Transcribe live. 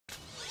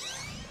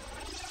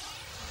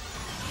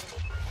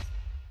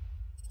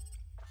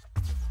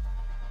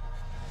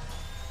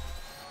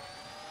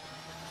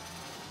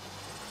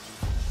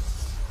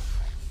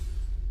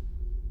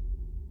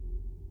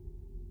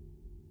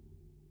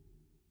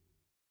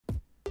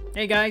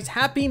Hey guys,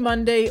 happy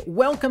Monday,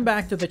 welcome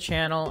back to the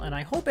channel, and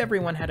I hope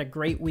everyone had a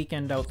great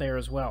weekend out there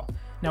as well.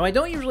 Now, I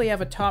don't usually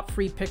have a top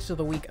 3 picks of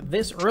the week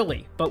this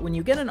early, but when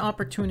you get an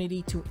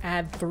opportunity to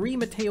add 3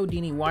 Matteo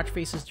Dini watch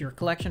faces to your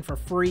collection for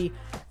free,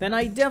 then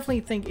I definitely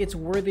think it's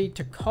worthy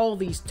to call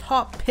these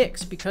top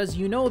picks, because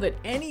you know that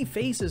any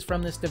faces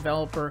from this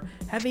developer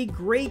have a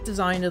great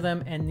design to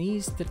them, and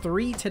these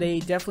 3 today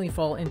definitely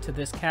fall into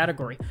this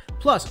category.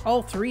 Plus,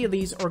 all 3 of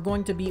these are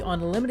going to be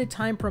on limited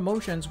time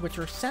promotions, which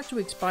are set to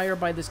expire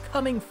by this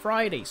coming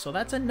Friday, so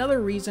that's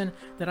another reason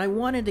that I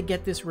wanted to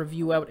get this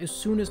review out as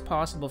soon as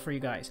possible for you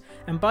guys.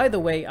 And by the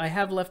way, I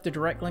have left the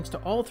direct links to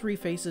all 3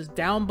 faces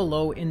down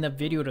below in the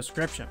video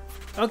description.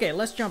 Okay,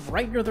 let's jump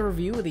right into the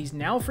review of these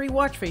now free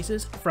watch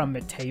faces from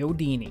Matteo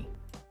Dini.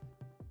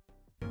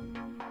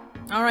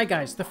 Alright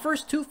guys, the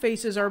first 2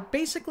 faces are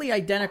basically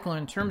identical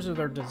in terms of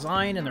their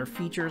design and their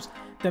features.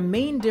 The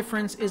main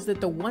difference is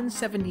that the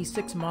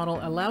 176 model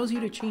allows you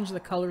to change the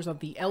colors of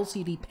the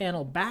LCD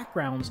panel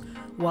backgrounds,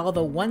 while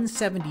the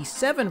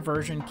 177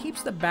 version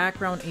keeps the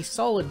background a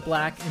solid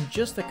black and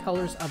just the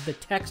colors of the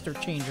text are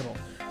changeable.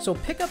 So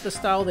pick up the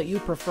style that you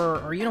prefer,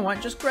 or you know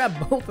what, just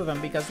grab both of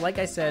them, because like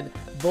I said,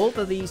 both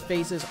of these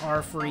faces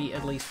are free,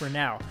 at least for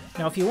now.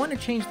 Now if you want to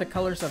change the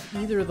colors of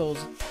either of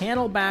those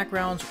panel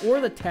backgrounds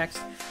or the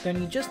text,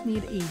 then you just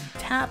need a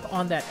tap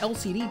on that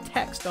LCD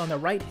text on the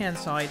right hand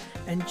side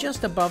and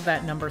just above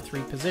that number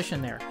 3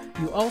 position there.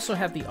 You also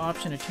have the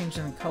option to change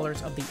the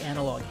colors of the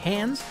analog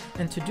hands,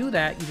 and to do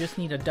that you just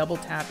need a double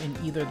tap in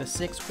either the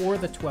 6 or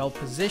the 12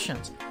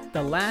 positions.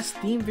 The last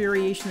theme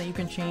variation that you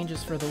can change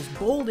is for those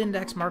bold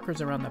index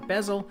markers around the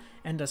bezel,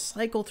 and to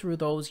cycle through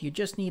those you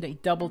just need a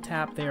double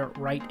tap there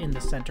right in the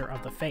center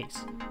of the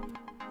face.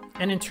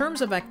 And in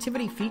terms of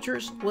activity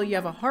features, well, you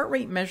have a heart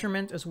rate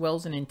measurement as well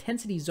as an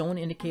intensity zone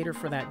indicator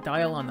for that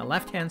dial on the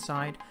left hand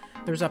side.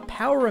 There's a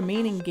power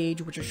remaining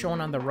gauge which is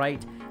shown on the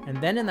right, and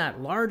then in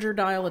that larger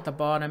dial at the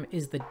bottom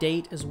is the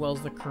date as well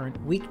as the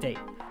current week date.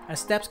 A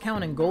steps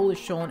count and goal is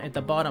shown at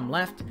the bottom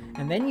left,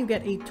 and then you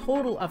get a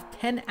total of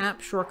 10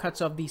 app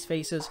shortcuts of these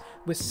faces,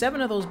 with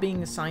 7 of those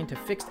being assigned to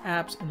fixed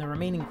apps and the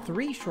remaining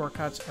 3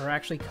 shortcuts are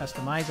actually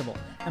customizable.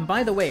 And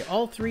by the way,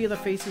 all 3 of the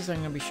faces I'm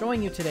going to be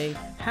showing you today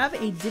have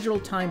a digital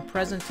time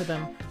present to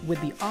them,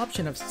 with the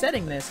option of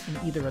setting this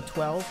in either a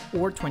 12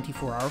 or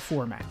 24-hour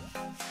format.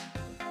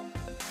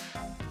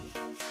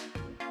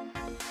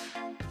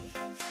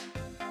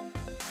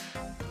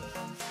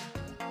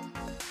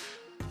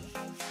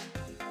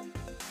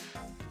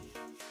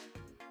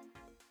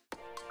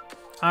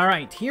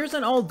 Alright, here's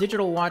an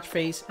all-digital watch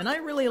face, and I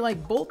really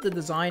like both the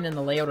design and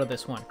the layout of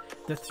this one.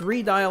 The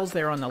 3 dials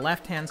there on the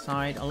left-hand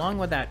side, along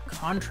with that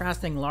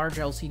contrasting large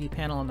LCD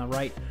panel on the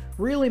right,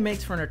 really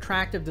makes for an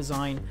attractive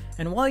design,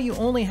 and while you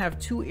only have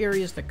 2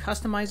 areas to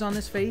customize on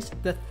this face,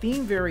 the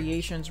theme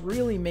variations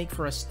really make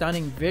for a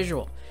stunning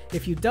visual.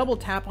 If you double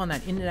tap on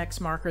that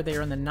index marker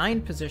there in the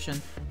 9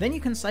 position, then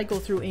you can cycle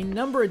through a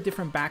number of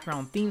different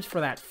background themes for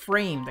that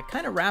frame that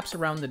kind of wraps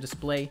around the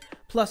display,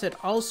 plus it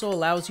also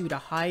allows you to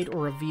hide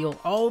or reveal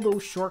all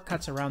those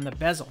shortcuts around the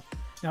bezel.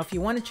 Now if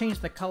you want to change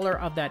the color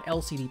of that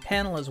LCD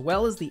panel as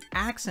well as the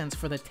accents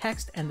for the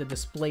text and the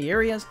display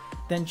areas,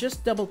 then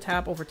just double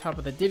tap over top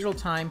of the digital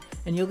time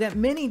and you'll get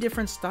many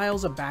different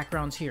styles of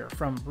backgrounds here,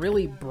 from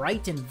really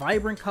bright and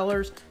vibrant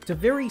colors to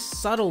very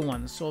subtle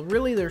ones, so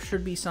really there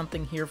should be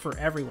something here for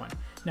everyone.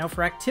 Now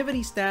for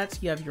activity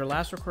stats, you have your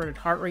last recorded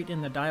heart rate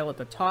in the dial at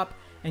the top,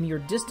 and your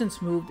distance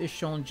moved is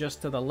shown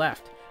just to the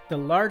left. The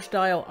large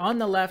dial on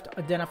the left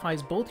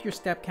identifies both your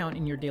step count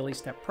and your daily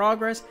step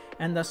progress,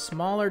 and the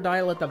smaller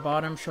dial at the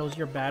bottom shows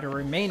your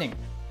battery remaining.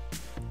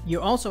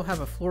 You also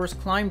have a floors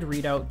climbed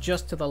readout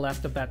just to the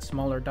left of that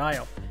smaller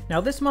dial. Now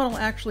this model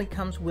actually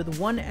comes with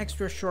 1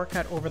 extra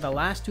shortcut over the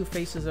last 2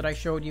 faces that I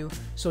showed you,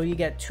 so you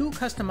get 2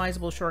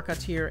 customizable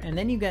shortcuts here, and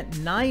then you get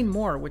 9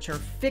 more which are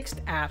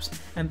fixed apps,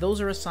 and those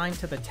are assigned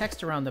to the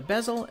text around the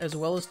bezel as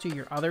well as to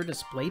your other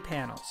display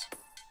panels.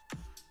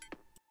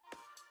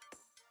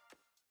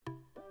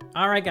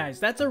 Alright guys,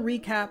 that's a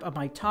recap of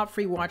my top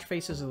free watch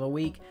faces of the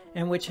week,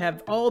 and which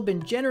have all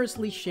been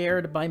generously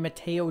shared by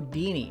Matteo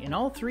Dini. And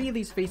all 3 of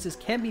these faces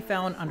can be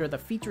found under the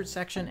featured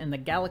section in the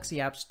Galaxy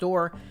App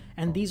Store,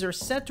 and these are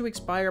set to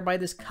expire by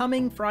this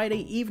coming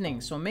Friday evening,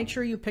 so make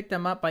sure you pick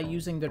them up by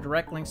using the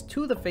direct links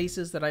to the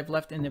faces that I've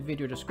left in the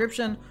video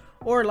description,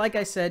 or like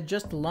I said,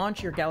 just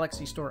launch your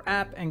Galaxy Store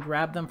app and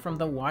grab them from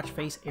the watch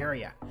face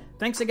area.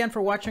 Thanks again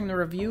for watching the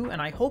review,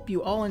 and I hope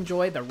you all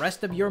enjoy the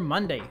rest of your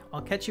Monday.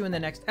 I'll catch you in the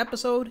next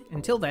episode.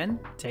 Until then,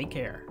 take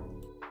care.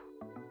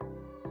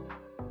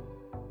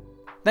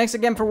 Thanks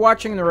again for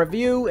watching the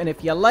review, and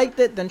if you liked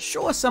it, then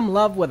show us some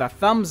love with a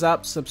thumbs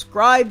up,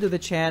 subscribe to the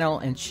channel,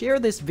 and share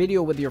this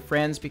video with your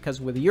friends,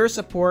 because with your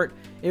support,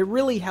 it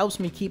really helps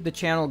me keep the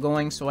channel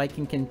going so I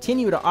can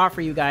continue to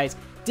offer you guys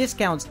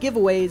discounts,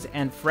 giveaways,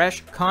 and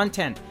fresh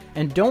content.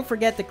 And don't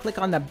forget to click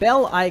on the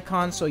bell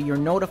icon so you're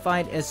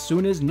notified as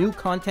soon as new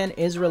content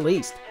is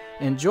released.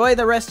 Enjoy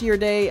the rest of your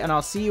day, and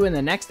I'll see you in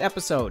the next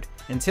episode.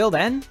 Until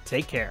then,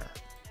 take care.